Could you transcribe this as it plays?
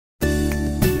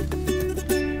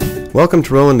Welcome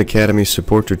to Roland Academy's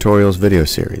Support Tutorials video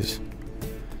series.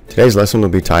 Today's lesson will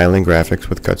be tiling graphics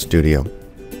with CutStudio.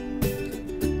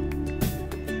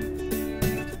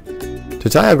 To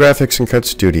tile graphics in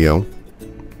CutStudio,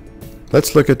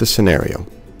 let's look at the scenario.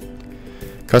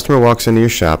 Customer walks into your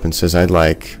shop and says, "I'd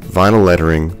like vinyl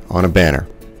lettering on a banner.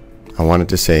 I want it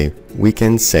to say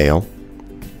weekend sale,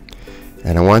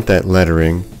 and I want that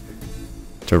lettering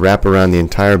to wrap around the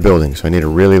entire building, so I need a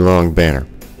really long banner.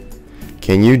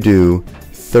 Can you do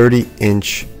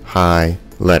 30-inch high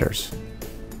letters?"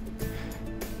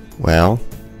 Well,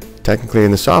 technically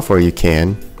in the software you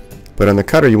can, but on the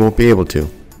cutter you won't be able to,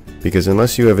 because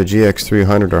unless you have a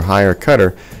GX300 or higher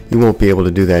cutter, you won't be able to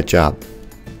do that job.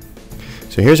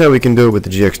 So here's how we can do it with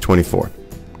the GX24.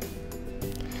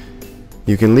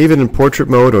 You can leave it in portrait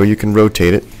mode, or you can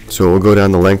rotate it, so it will go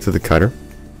down the length of the cutter.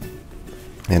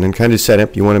 And in kind of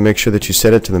setup, you want to make sure that you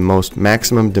set it to the most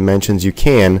maximum dimensions you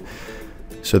can,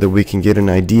 so that we can get an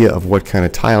idea of what kind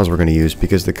of tiles we're going to use,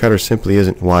 because the cutter simply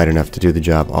isn't wide enough to do the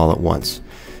job all at once.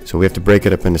 So we have to break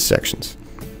it up into sections.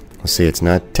 Let's see, it's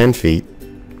not 10 feet,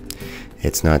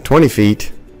 it's not 20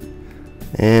 feet,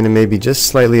 and it may be just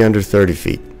slightly under 30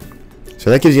 feet.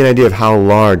 So that gives you an idea of how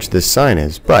large this sign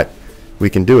is, but we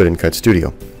can do it in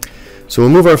CutStudio. So we'll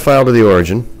move our file to the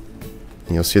origin,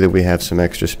 and you'll see that we have some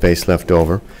extra space left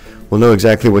over. We'll know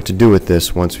exactly what to do with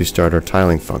this once we start our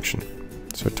tiling function.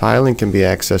 So tiling can be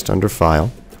accessed under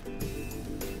File,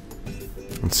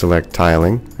 and select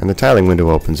Tiling, and the tiling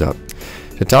window opens up.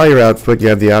 To tile your output, you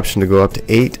have the option to go up to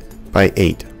 8 by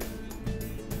 8.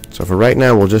 So for right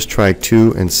now, we'll just try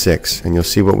 2 and 6, and you'll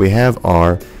see what we have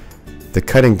are the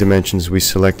cutting dimensions we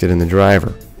selected in the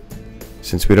driver.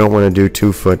 Since we don't want to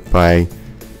do 2-foot by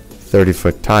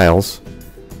 30-foot tiles,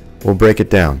 we'll break it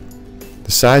down.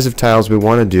 The size of tiles we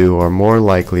want to do are more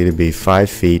likely to be 5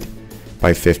 feet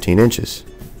by 15 inches.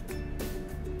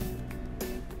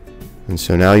 And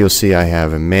so now you'll see I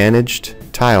have a managed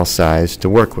tile size to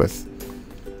work with.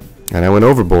 And I went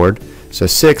overboard, so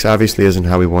 6 obviously isn't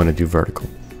how we want to do vertical.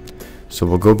 So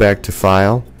we'll go back to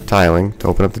File, Tiling, to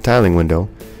open up the tiling window,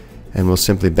 and we'll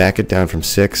simply back it down from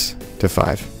 6 to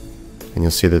 5. And you'll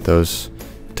see that those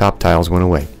top tiles went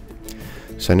away.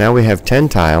 So now we have 10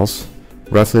 tiles,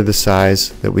 roughly the size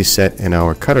that we set in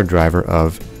our cutter driver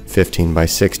of 15 by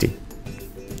 60.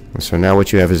 And so now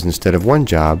what you have is, instead of one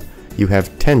job, you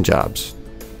have 10 jobs.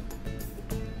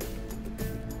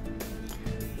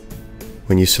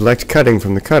 When you select cutting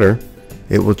from the cutter,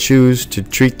 it will choose to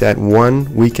treat that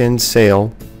one weekend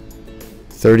sale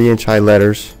 30-inch high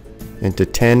letters into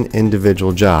 10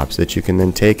 individual jobs that you can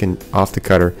then take off the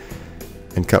cutter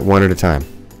and cut one at a time,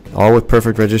 all with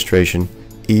perfect registration,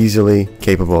 easily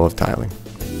capable of tiling.